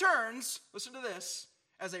 Jesus returns, listen to this,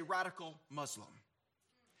 as a radical Muslim.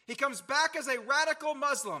 He comes back as a radical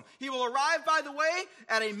Muslim. He will arrive, by the way,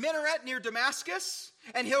 at a minaret near Damascus,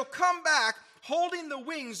 and he'll come back holding the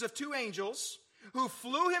wings of 2 angels who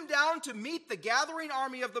flew him down to meet the gathering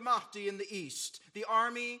army of the Mahdi in the east, the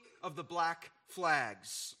army of the black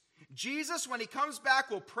flags. Jesus, when he comes back,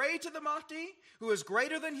 will pray to the Mahdi, who is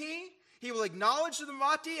greater than he. He will acknowledge the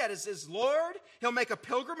Mahdi as his Lord. He'll make a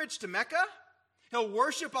pilgrimage to Mecca. He'll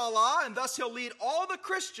worship Allah, and thus he'll lead all the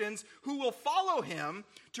Christians who will follow him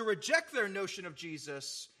to reject their notion of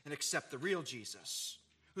Jesus and accept the real Jesus,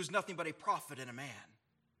 who's nothing but a prophet and a man.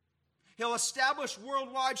 He'll establish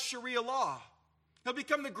worldwide Sharia law. He'll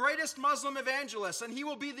become the greatest Muslim evangelist, and he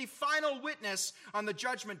will be the final witness on the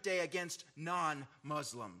judgment day against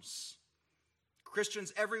non-Muslims.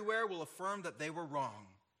 Christians everywhere will affirm that they were wrong,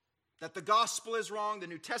 that the gospel is wrong, the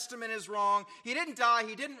New Testament is wrong. He didn't die,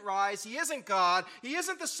 he didn't rise, he isn't God, he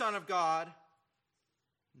isn't the Son of God.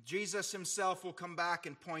 Jesus himself will come back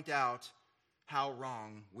and point out how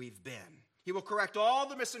wrong we've been. He will correct all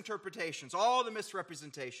the misinterpretations, all the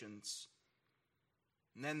misrepresentations.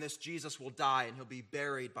 And then this Jesus will die and he'll be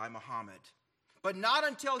buried by Muhammad. But not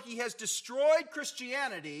until he has destroyed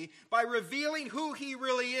Christianity by revealing who he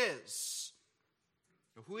really is.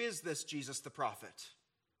 Who is this Jesus the prophet?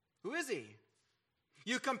 Who is he?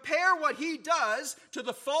 You compare what he does to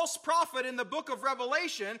the false prophet in the book of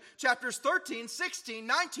Revelation, chapters 13, 16,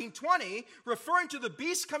 19, 20, referring to the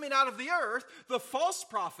beast coming out of the earth, the false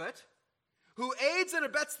prophet who aids and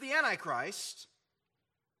abets the Antichrist.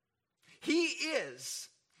 He is,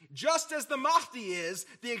 just as the Mahdi is,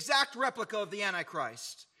 the exact replica of the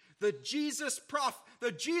Antichrist. The Jesus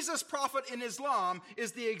prophet in Islam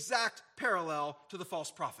is the exact parallel to the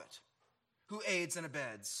false prophet who aids and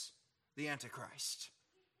abets the Antichrist.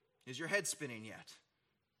 Is your head spinning yet?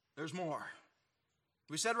 There's more.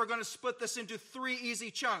 We said we're going to split this into 3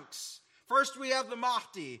 easy chunks. First, we have the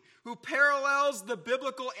Mahdi, who parallels the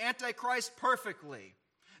biblical Antichrist perfectly.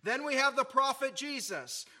 Then we have the prophet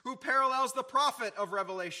Jesus, who parallels the prophet of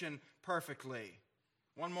Revelation perfectly.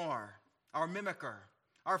 One more, our mimicker,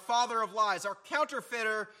 our father of lies, our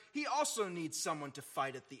counterfeiter. He also needs someone to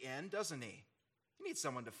fight at the end, doesn't he? He needs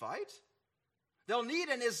someone to fight. They'll need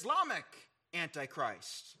an Islamic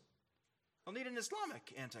Antichrist. They'll need an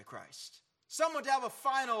Islamic Antichrist. Someone to have a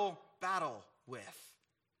final battle with.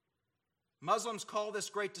 Muslims call this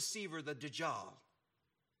great deceiver the Dajjal.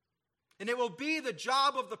 And it will be the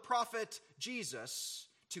job of the prophet Jesus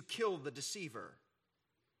to kill the deceiver.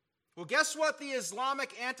 Well, guess what the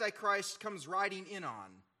Islamic Antichrist comes riding in on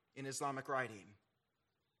in Islamic writing?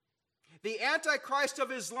 The Antichrist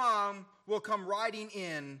of Islam will come riding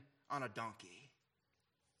in on a donkey.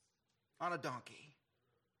 On a donkey.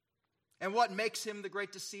 And what makes him the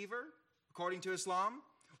great deceiver, according to Islam?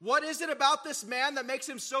 What is it about this man that makes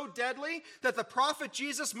him so deadly that the prophet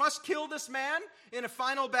Jesus must kill this man in a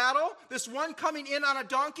final battle? This one coming in on a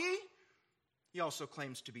donkey? He also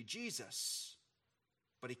claims to be Jesus,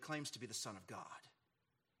 but he claims to be the Son of God.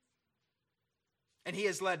 And he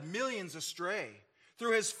has led millions astray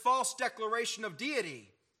through his false declaration of deity.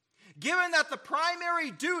 Given that the primary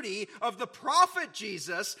duty of the prophet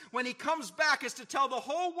Jesus when he comes back is to tell the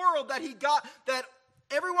whole world that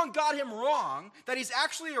everyone got him wrong, that he's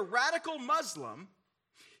actually a radical Muslim,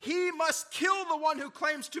 he must kill the one who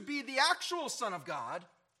claims to be the actual Son of God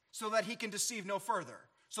so that he can deceive no further,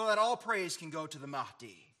 so that all praise can go to the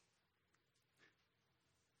Mahdi.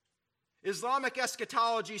 Islamic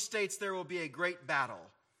eschatology states there will be a great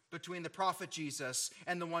battle between the prophet Jesus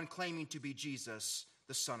and the one claiming to be Jesus,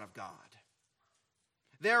 the Son of God.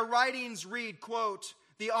 Their writings read, quote,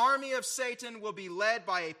 "The army of Satan will be led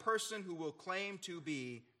by a person who will claim to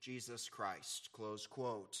be Jesus Christ," close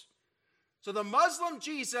quote. So the Muslim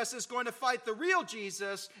Jesus is going to fight the real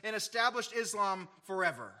Jesus and establish Islam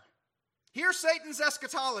forever. Here's Satan's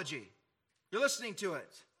eschatology. You're listening to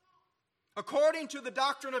it. According to the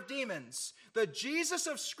doctrine of demons, the Jesus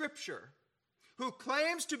of Scripture, who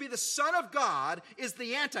claims to be the Son of God, is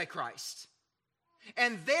the Antichrist.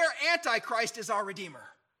 And their Antichrist is our Redeemer.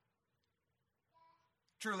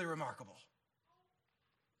 Truly remarkable.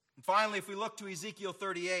 And finally, if we look to Ezekiel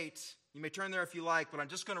 38, you may turn there if you like, but I'm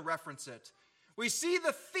just going to reference it. We see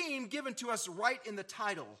the theme given to us right in the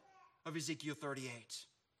title of Ezekiel 38.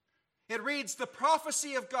 It reads, "The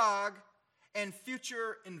prophecy of Gog and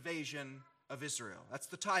future invasion of Israel." That's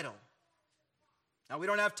the title. Now, we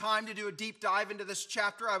don't have time to do a deep dive into this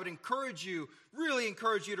chapter. I would really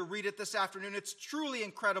encourage you to read it this afternoon. It's truly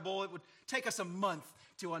incredible. It would take us a month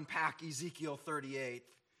to unpack Ezekiel 38.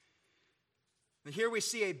 And here we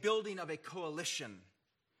see a building of a coalition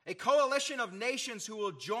of nations who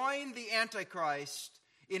will join the Antichrist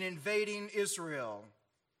in invading Israel.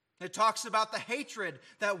 It talks about the hatred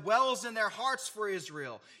that wells in their hearts for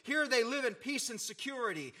Israel. Here they live in peace and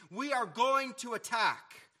security. We are going to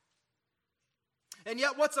attack. And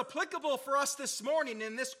yet what's applicable for us this morning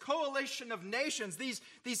in this coalition of nations, these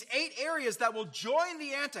 8 areas that will join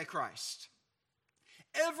the Antichrist,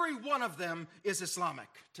 every one of them is Islamic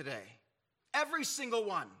today. Every single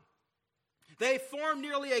one. They form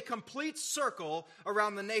nearly a complete circle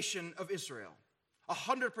around the nation of Israel.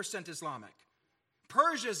 100% Islamic.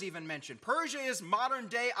 Persia is even mentioned. Persia is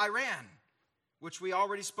modern-day Iran, which we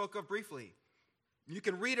already spoke of briefly. You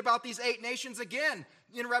can read about these 8 nations again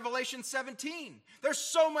in Revelation 17. There's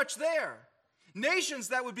so much there. Nations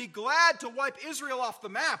that would be glad to wipe Israel off the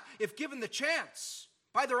map if given the chance,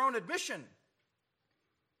 by their own admission.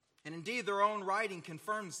 And indeed, their own writing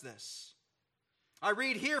confirms this. I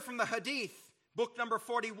read here from the Hadith, book number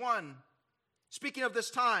 41, speaking of this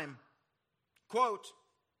time, quote,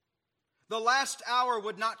 "The last hour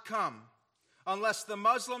would not come unless the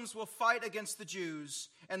Muslims will fight against the Jews,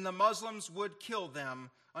 and the Muslims would kill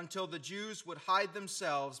them until the Jews would hide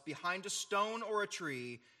themselves behind a stone or a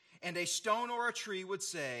tree, and a stone or a tree would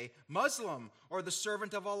say, 'Muslim or the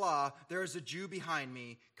servant of Allah, there is a Jew behind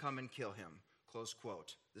me, come and kill him.'" Close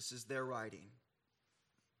quote. This is their writing.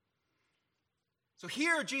 So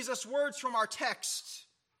here, Jesus' words from our text,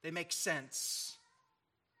 they make sense.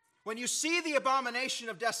 When you see the abomination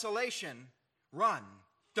of desolation, run.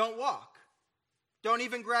 Don't walk. Don't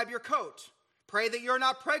even grab your coat. Pray that you're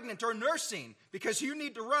not pregnant or nursing, because you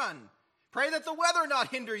need to run. Pray that the weather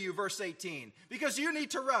not hinder you, verse 18, because you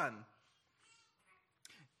need to run.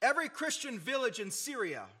 Every Christian village in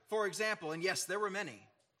Syria, for example, and yes, there were many,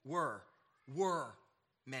 were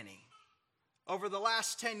many, over the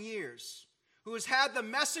last 10 years, who has had the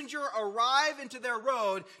messenger arrive into their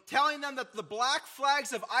road telling them that the black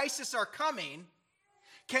flags of ISIS are coming,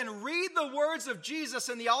 can read the words of Jesus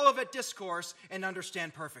in the Olivet Discourse and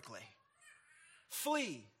understand perfectly.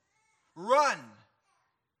 Flee, run.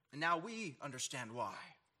 And now we understand why.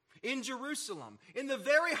 In Jerusalem, in the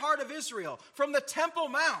very heart of Israel, from the Temple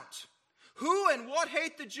Mount, who and what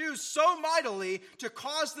hate the Jews so mightily to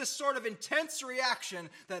cause this sort of intense reaction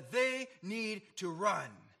that they need to run?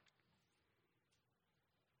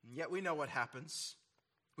 And yet we know what happens.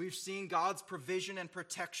 We've seen God's provision and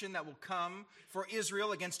protection that will come for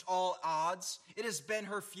Israel against all odds. It has been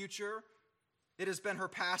her future. It has been her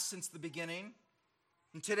past since the beginning.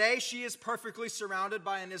 And today she is perfectly surrounded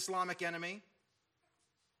by an Islamic enemy.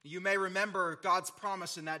 You may remember God's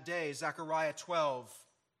promise in that day, Zechariah 12.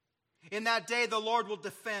 In that day the Lord will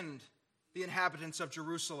defend the inhabitants of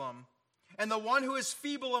Jerusalem. And the one who is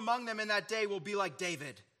feeble among them in that day will be like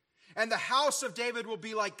David. And the house of David will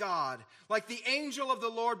be like God, like the angel of the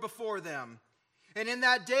Lord before them. And in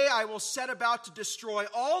that day I will set about to destroy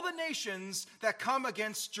all the nations that come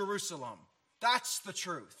against Jerusalem. That's the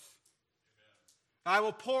truth. I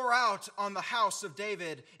will pour out on the house of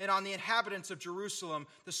David and on the inhabitants of Jerusalem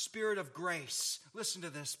the spirit of grace. Listen to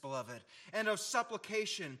this, beloved. And of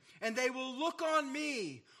supplication. And they will look on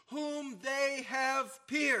me, whom they have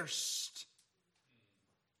pierced.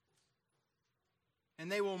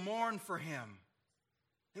 And they will mourn for him.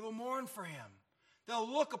 They will mourn for him. They'll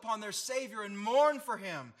look upon their Savior and mourn for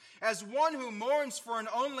him as one who mourns for an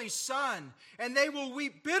only son. And they will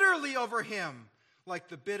weep bitterly over him, like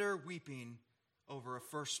the bitter weeping over a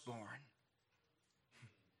firstborn.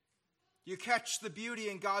 You catch the beauty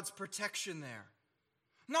in God's protection there.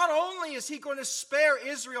 Not only is he going to spare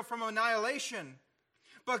Israel from annihilation,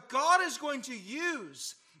 but God is going to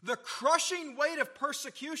use the crushing weight of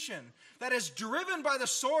persecution that is driven by the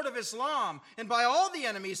sword of Islam and by all the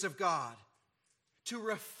enemies of God to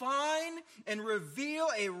refine and reveal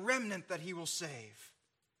a remnant that he will save.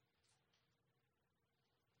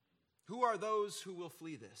 Who are those who will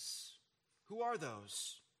flee this? Who are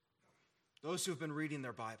those? Those who have been reading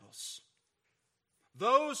their Bibles.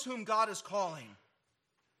 Those whom God is calling.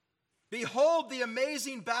 Behold the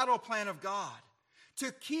amazing battle plan of God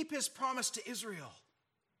to keep his promise to Israel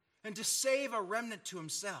and to save a remnant to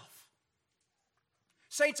himself.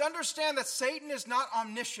 Saints, understand that Satan is not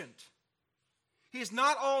omniscient. He is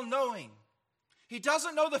not all-knowing. He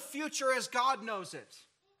doesn't know the future as God knows it.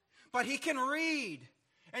 But he can read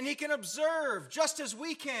and he can observe just as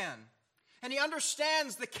we can. And he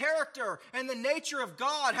understands the character and the nature of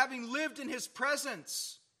God, having lived in his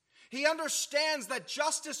presence. He understands that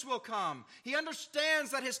justice will come. He understands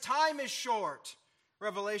that his time is short.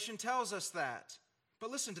 Revelation tells us that. But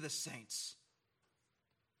listen to this, saints.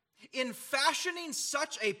 In fashioning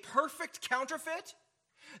such a perfect counterfeit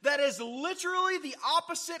that is literally the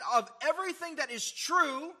opposite of everything that is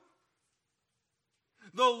true,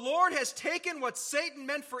 the Lord has taken what Satan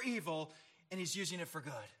meant for evil and he's using it for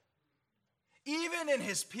good. Even in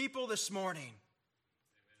his people this morning.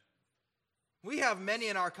 We have many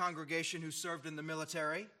in our congregation who served in the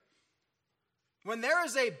military. When there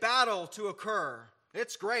is a battle to occur,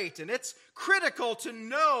 it's great and it's critical to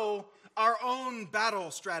know our own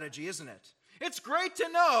battle strategy, isn't it? It's great to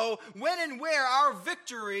know when and where our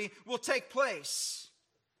victory will take place.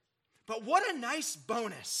 But what a nice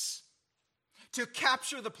bonus to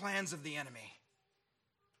capture the plans of the enemy.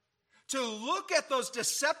 to look at those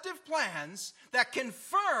deceptive plans that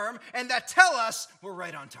confirm and that tell us we're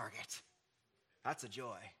right on target. That's a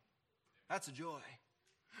joy. That's a joy.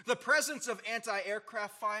 The presence of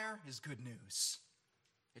anti-aircraft fire is good news.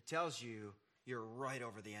 It tells you you're right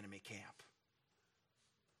over the enemy camp.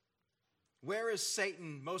 Where is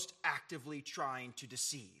Satan most actively trying to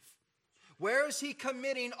deceive? Where is he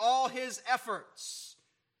committing all his efforts?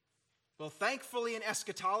 Well, thankfully in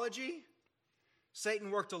eschatology, Satan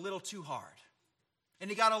worked a little too hard. And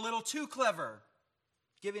he got a little too clever,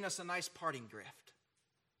 giving us a nice parting gift,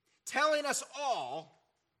 telling us all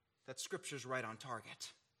that Scripture's right on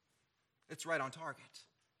target. It's right on target.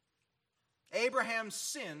 Abraham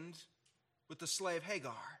sinned with the slave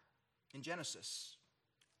Hagar in Genesis.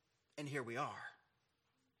 And here we are.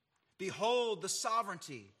 Behold the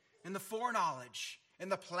sovereignty and the foreknowledge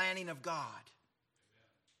and the planning of God.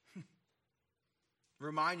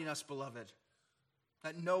 Reminding us, beloved,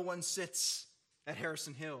 that no one sits at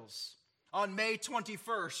Harrison Hills on May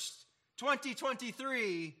 21st,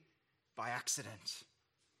 2023 by accident.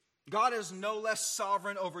 God is no less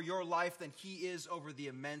sovereign over your life than he is over the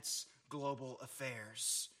immense global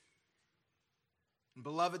affairs. And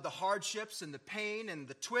beloved, the hardships and the pain and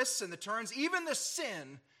the twists and the turns, even the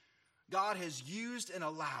sin, God has used and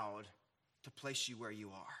allowed to place you where you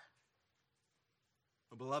are.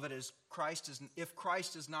 But beloved, if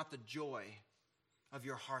Christ is not the joy of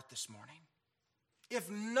your heart this morning, if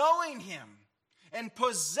knowing him and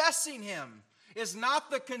possessing him is not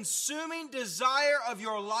the consuming desire of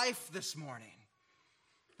your life this morning,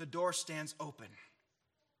 the door stands open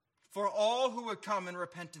for all who would come in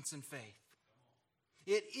repentance and faith.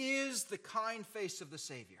 It is the kind face of the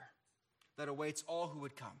Savior that awaits all who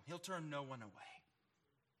would come. He'll turn no one away.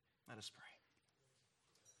 Let us pray.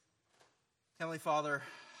 Heavenly Father,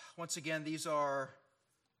 once again, these are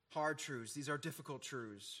hard truths. These are difficult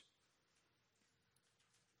truths.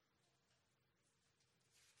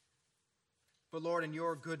 But Lord, in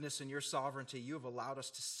your goodness and your sovereignty, you have allowed us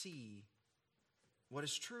to see what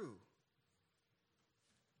is true.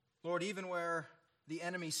 Lord, even where the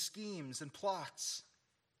enemy schemes and plots,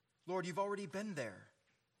 Lord, you've already been there.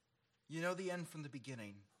 You know the end from the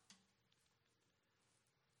beginning.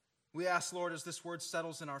 We ask, Lord, as this word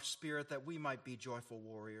settles in our spirit, that we might be joyful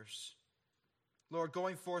warriors. Lord,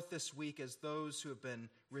 going forth this week as those who have been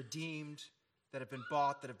redeemed, that have been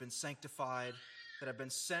bought, that have been sanctified, that have been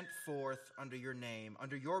sent forth under your name,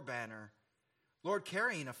 under your banner, Lord,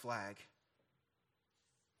 carrying a flag.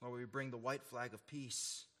 Lord, we bring the white flag of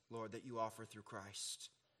peace, Lord, that you offer through Christ.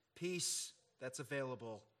 Peace that's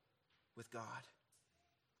available with God.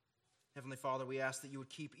 Heavenly Father, we ask that you would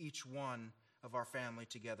keep each one of our family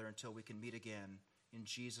together until we can meet again. In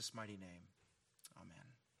Jesus' mighty name.